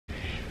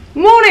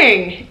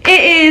Morning!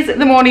 It is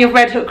the morning of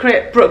Red Hook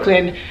Crit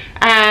Brooklyn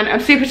and I'm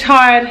super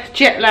tired,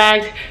 jet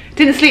lagged,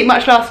 didn't sleep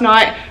much last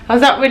night. I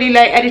was up really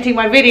late editing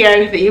my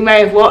video that you may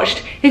have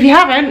watched. If you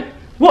haven't,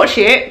 watch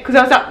it because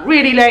I was up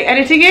really late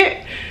editing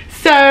it.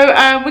 So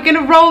we're going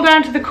to roll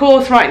down to the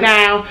course right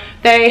now.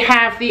 They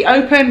have the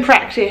open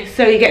practice,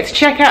 so you get to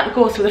check out the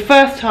course for the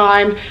first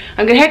time.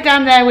 I'm going to head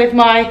down there with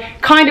my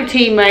kind of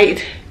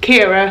teammate,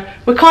 Kira.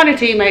 We're kind of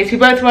teammates, we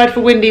both ride for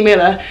Windy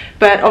Miller,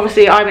 but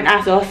obviously I'm in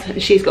Assos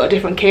and she's got a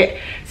different kit.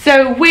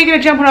 So we're going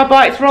to jump on our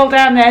bikes, roll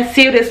down there,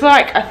 see what it's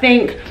like. I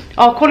think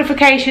our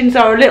qualifications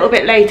are a little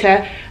bit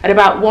later at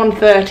about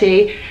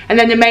 1:30 and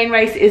then the main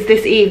race is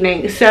this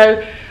evening.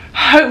 So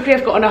hopefully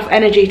I've got enough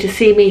energy to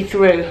see me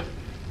through.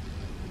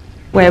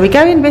 Where are we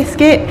going,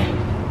 Biscuit?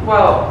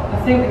 Well,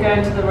 I think we're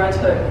going to the Red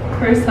Hook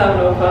cruise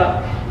terminal,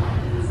 but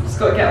just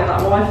got to get on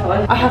that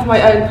Wi-Fi. I have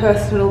my own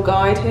personal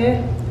guide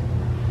here.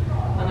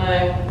 I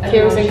know.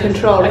 Kira's in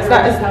control. Is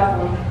that a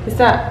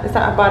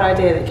a bad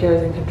idea that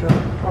Kira's in control?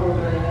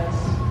 Probably, yes.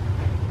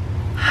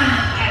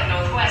 Head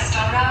northwest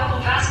on Raoul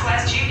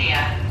Vasquez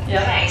Jr.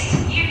 Yep. Face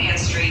Union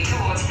Street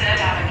towards 3rd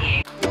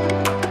Avenue.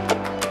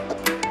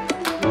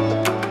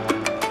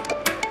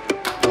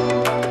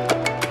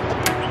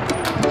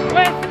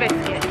 Where's the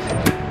Biscuit?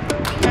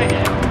 Right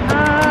here.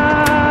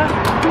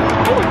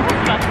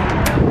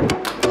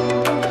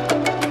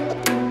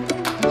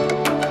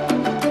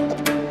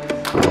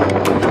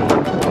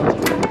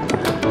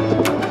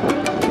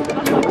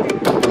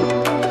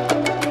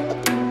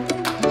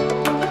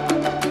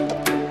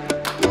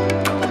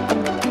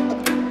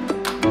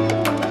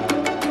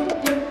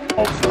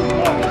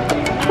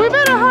 We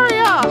better hurry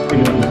up.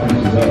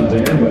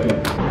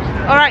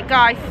 Alright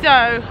guys,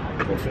 so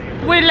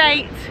we're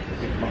late.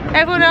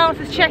 Everyone else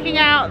is checking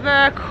out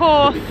the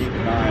course.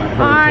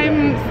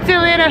 I'm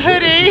still in a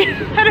hoodie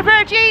and a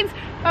pair of jeans.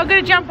 I'm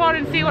going to jump on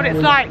and see what it's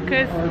like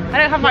because I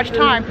don't have much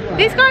time.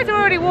 These guys are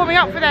already warming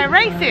up for their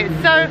races,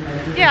 so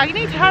yeah, you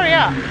need to hurry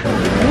up.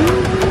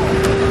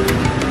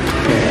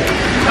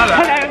 Hello,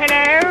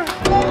 hello.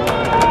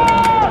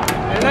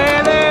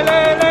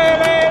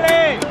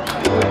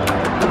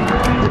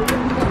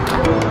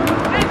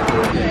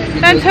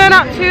 Then turn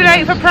up too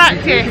late for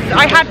practice.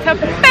 I had to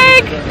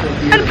beg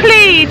and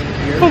plead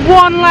for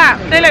one lap.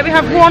 They let me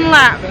have one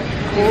lap,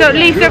 so at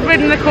least I've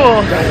ridden the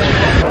course.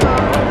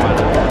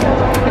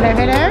 Hello,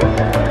 hello.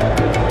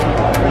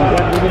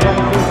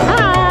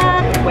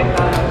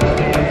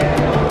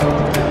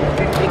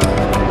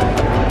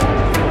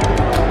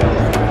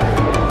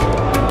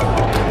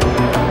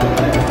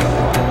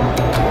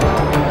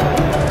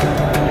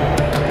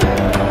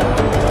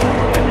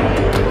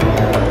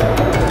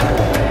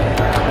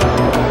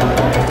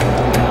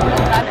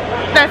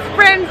 There's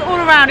friends all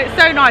around, it's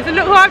so nice. And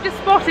look who I've just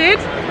spotted.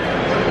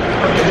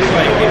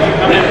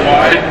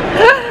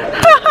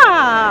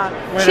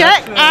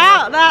 Check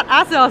out that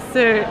Assos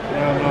suit.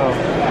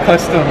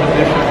 Custom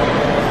edition.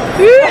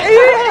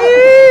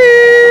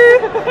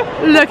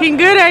 Looking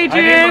good,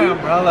 Adrian. I need my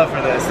umbrella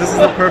for this. This is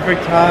the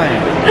perfect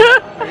time.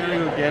 I'm gonna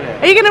go get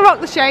it. Are you gonna rock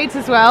the shades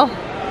as well?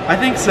 I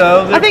think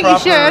so. They're I think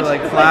proper, you should.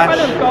 Like flash.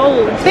 Kind of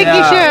gold. I think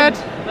you should.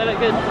 They look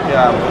good.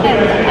 Yeah.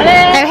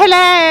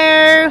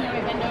 Hello.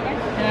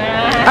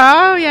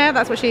 Oh yeah,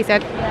 that's what she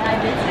said.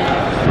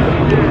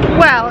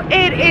 Well,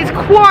 it is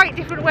quite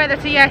different weather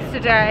to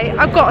yesterday.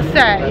 I've got to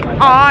say,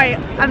 I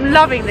am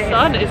loving this. The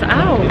sun is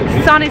out.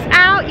 The sun is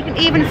out. You can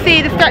even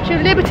see the Statue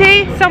of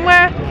Liberty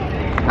somewhere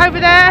over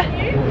there.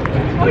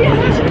 Oh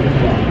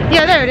yeah,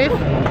 Yeah, there it is.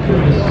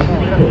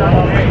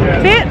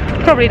 See it?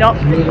 Probably not.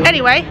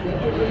 Anyway,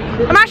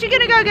 I'm actually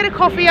going to go get a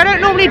coffee. I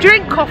don't normally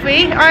drink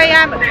coffee. I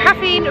am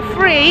caffeine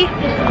free.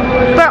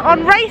 But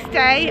on race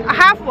day, I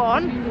have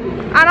one.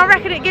 And I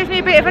reckon it gives me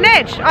a bit of an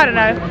edge. I don't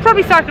know,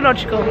 probably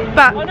psychological,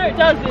 but... Oh no, it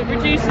does. It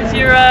reduces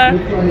your,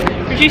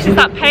 reduces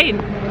that pain.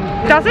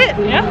 Does it?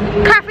 Yeah.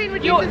 Caffeine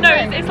reduces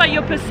pain? It's like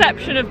your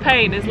perception of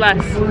pain is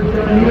less.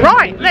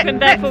 Right. You can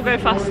therefore go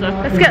faster.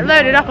 Let's get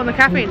loaded up on the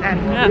caffeine then.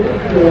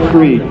 Yeah.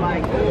 Free,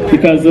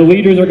 because the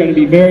leaders are going to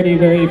be very,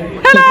 very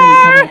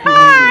Hello!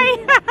 Hi!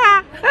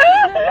 How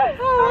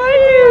are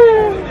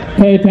you?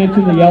 Pay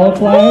attention to the yellow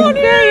flag. Oh,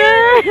 yeah.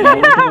 The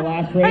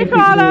last race, we threw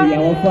Carla. a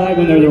yellow flag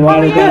when there's a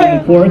rider down in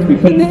the fourth. We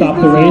couldn't stop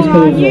the race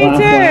because it was the You last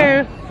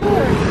lap. too.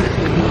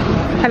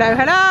 Hello,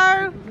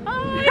 hello.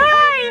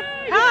 Hi.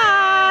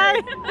 Hi. I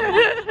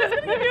was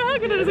going to give you a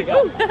hug and I was like,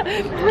 oh,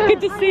 good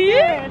to see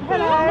you.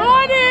 Hello.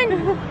 Morning.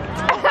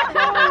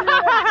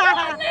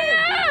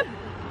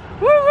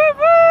 Woo, woo,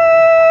 woo.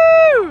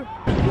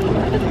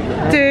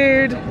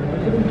 Dude,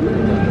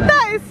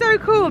 that is so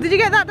cool. Did you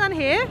get that done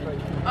here?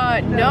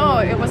 No,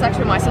 it was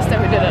actually my sister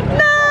who did it.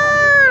 No!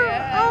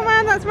 Oh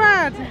man, that's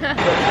rad.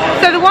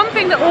 So the one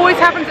thing that always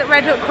happens at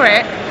Red Hook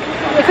Crit,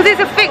 because it's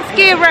a fixed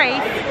gear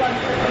race,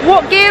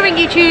 what gearing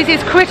you choose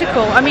is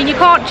critical. I mean, you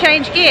can't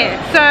change gear.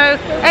 So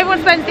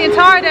everyone spends the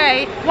entire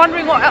day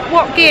wondering what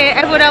gear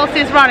everyone else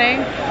is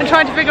running and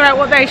trying to figure out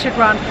what they should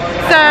run.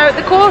 So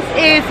the course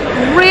is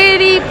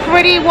really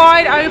pretty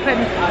wide open,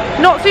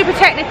 not super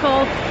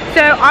technical,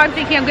 So I'm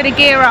thinking I'm going to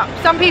gear up.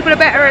 Some people are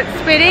better at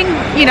spinning,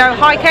 you know,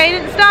 high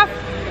cadence stuff.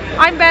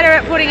 I'm better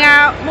at putting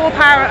out more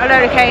power at a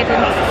lower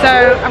cadence,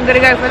 so I'm going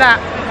to go for that.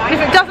 If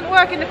it doesn't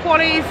work in the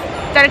qualies,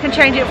 then I can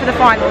change it for the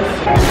finals.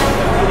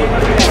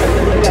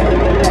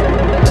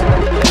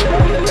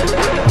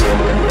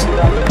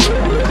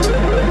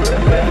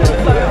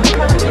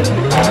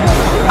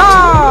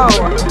 Oh!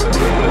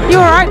 You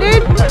alright,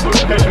 dude?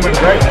 Qualification went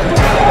great.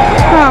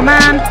 Oh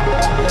man.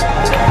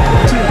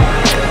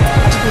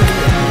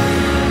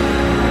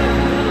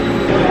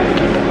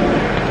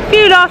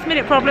 Few last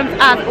minute problems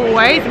as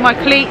always. My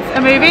cleats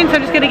are moving, so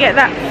I'm just going to get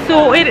that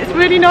sorted. It's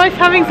really nice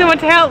having someone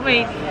to help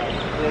me.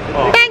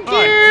 Oh, Thank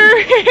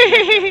you!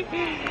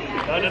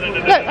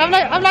 Look,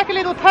 I'm like a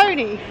little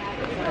pony.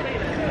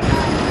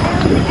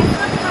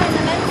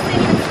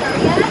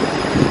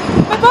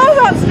 My balls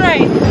aren't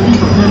straight.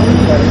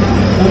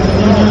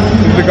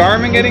 Is the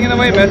Garmin getting in the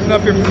way, messing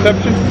up your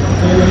perception?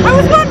 I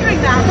was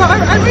wondering that, but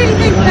I really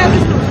think they're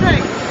just not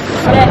straight.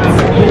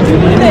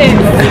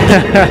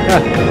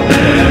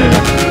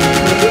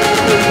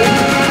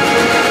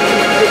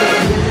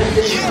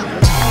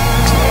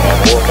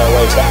 Work our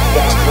way back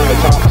down through the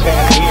top 10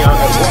 here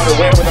as we're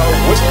underway with our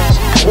winners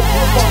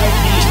qualifying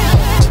heat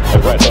at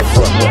Red Hook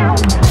Brooklyn.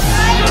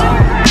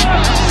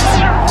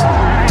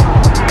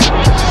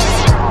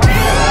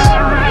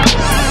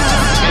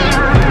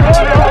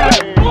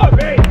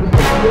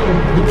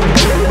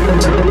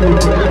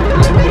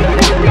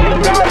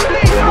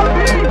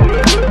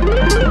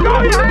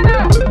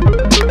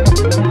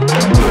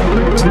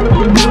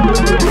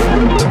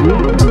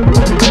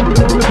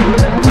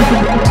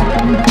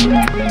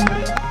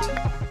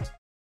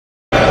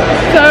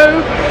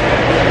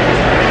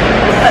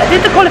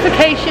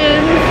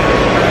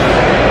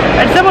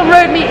 And someone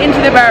rode me into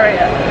the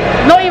barrier.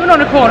 Not even on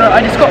a corner,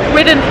 I just got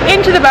ridden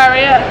into the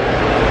barrier.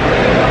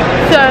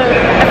 So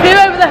I flew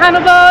over the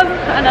handlebars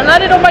and I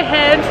landed on my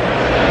head,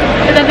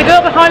 and then the girl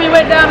behind me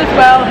went down as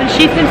well, and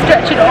she's been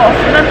stretching off,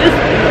 and I'm just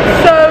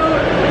so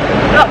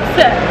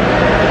upset.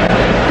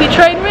 We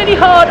train really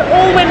hard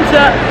all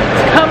winter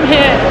to come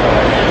here,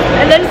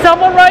 and then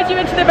someone rides you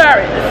into the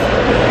barriers.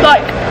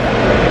 Like,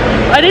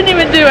 I didn't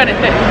even do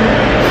anything.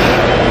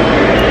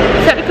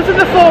 So because of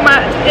the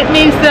format, it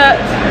means that,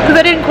 because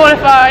I didn't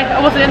qualify,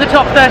 I wasn't in the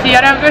top 30, I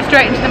don't go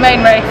straight into the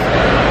main race.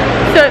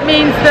 So it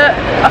means that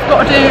I've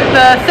got to do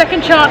the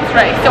second chance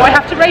race. So I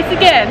have to race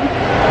again,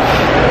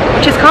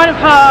 which is kind of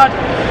hard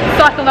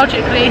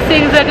psychologically,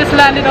 seeing as I just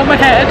landed on my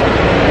head.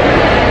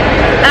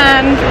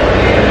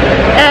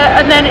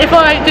 And then if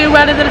I do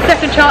well in the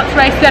second chance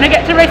race, then I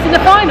get to race in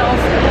the finals,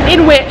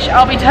 in which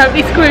I'll be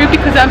totally screwed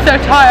because I'm so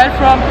tired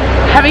from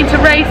having to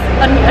race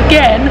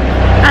again,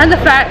 and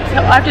the fact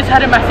that I've just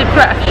had a massive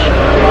crash.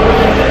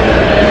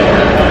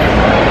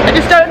 I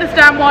just don't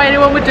understand why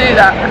anyone would do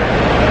that.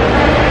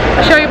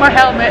 I'll show you my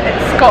helmet.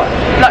 It's got,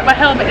 like, my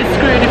helmet is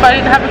screwed if I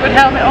didn't have a good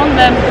helmet on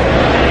then.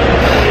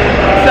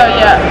 So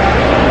yeah.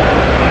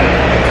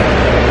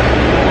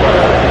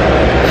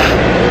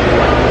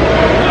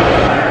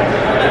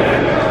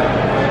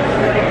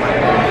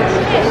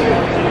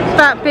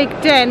 That big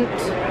dent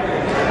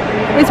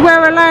is where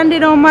I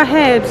landed on my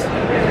head.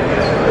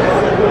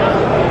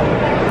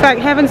 Thank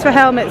heavens for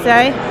helmets,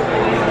 eh?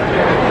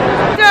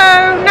 So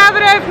now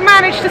that I've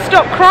managed to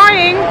stop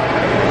crying,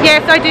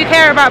 yes, I do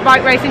care about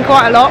bike racing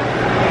quite a lot.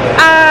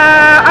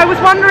 I was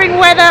wondering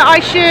whether I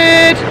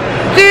should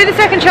do the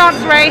second chance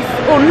race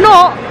or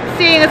not,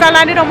 seeing as I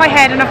landed on my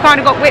head and I've kind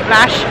of got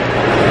whiplash.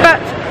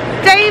 But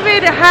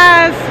David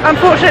has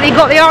unfortunately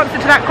got the answer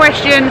to that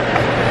question.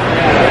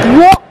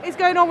 What is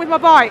going on with my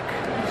bike?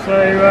 So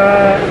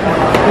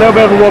a little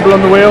bit of a wobble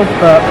on the wheel,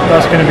 but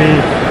that's going to be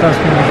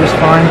just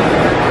fine.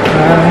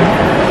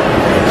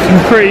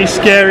 Some pretty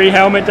scary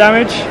helmet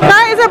damage.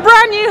 That is a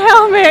brand new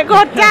helmet,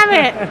 god damn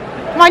it!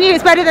 Mind you,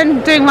 it's better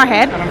than doing my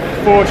head. And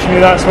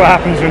unfortunately that's what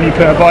happens when you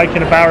put a bike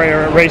in a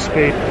barrier at race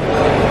speed.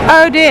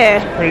 Oh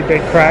dear. Pretty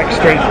big crack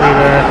straight through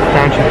the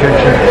downshift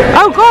junction.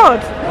 Oh god!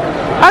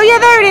 Oh yeah,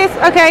 there it is.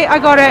 Okay, I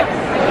got it.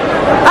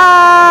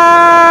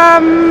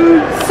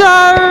 So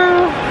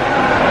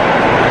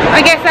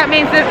I guess that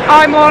means that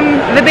I'm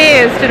on the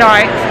beers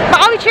tonight.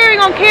 But I'll be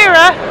cheering on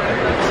Kira.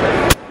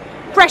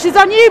 Pressure's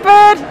on you,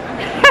 bird.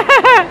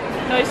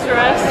 No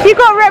stress. You've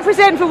got to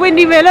represent for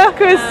Windy Miller,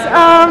 because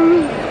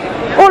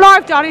all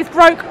I've done is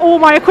broke all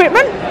my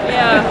equipment.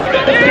 Yeah.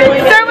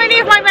 So many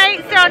of my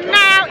mates are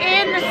now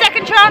in the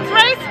second chance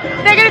race.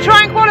 They're going to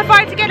try and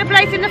qualify to get a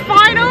place in the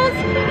finals,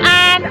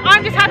 and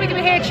I'm just happy to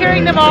be here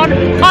cheering them on.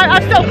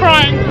 I'm still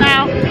crying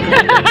now.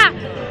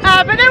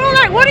 But they're all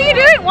like, what are you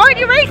doing? Why aren't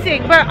you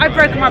racing? But I've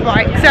broken my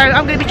bike, so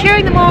I'm going to be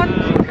cheering them on,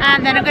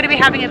 and then I'm going to be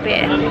having a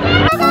beer.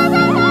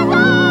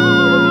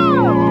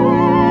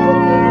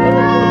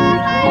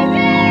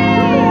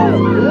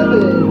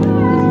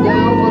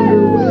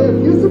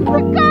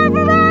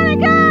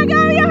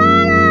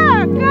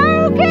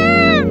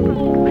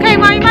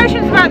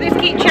 About this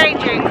keep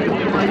changing.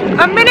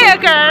 A minute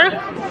ago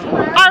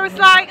I was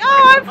like,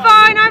 oh, I'm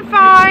fine,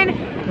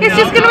 It's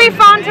just going to be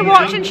fun to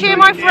watch and cheer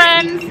my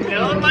friends.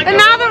 And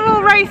now they're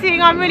all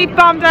racing, I'm really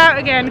bummed out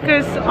again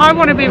because I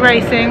want to be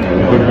racing.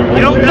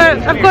 But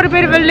I've got a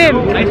bit of a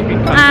limp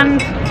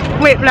and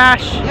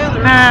whiplash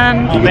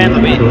and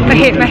I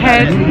hit my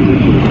head.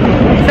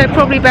 So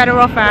probably better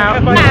off out.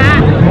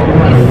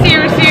 It's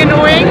seriously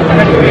annoying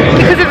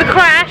because of the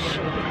crash.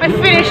 I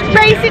finished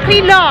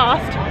basically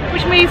last,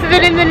 which means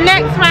that in the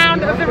next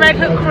round of the Red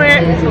Hook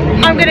Crit,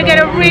 I'm going to get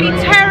a really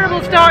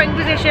terrible starting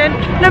position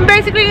and I'm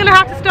basically going to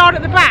have to start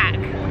at the back.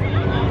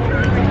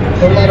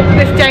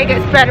 This day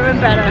gets better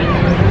and better.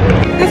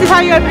 This is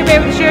how you open a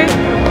beer with a shoe.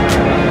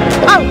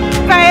 Oh,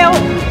 fail.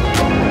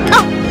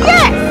 Oh,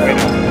 yes!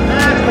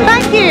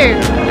 Thank you.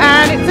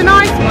 And it's a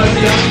nice...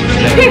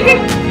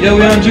 Yeah,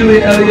 we're on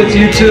Julie Elliott's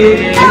YouTube.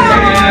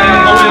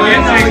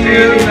 Thank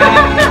you.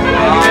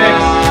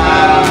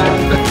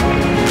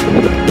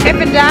 If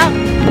in doubt,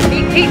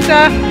 eat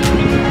pizza.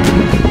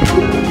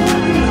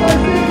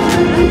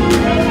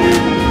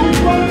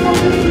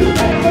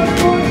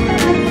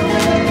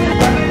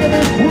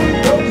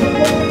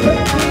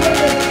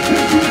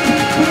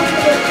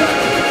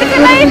 It's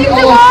amazing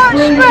to watch,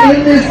 but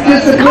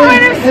it's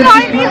kind of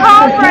slightly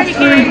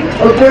heartbreaking.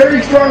 A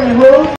very strong road.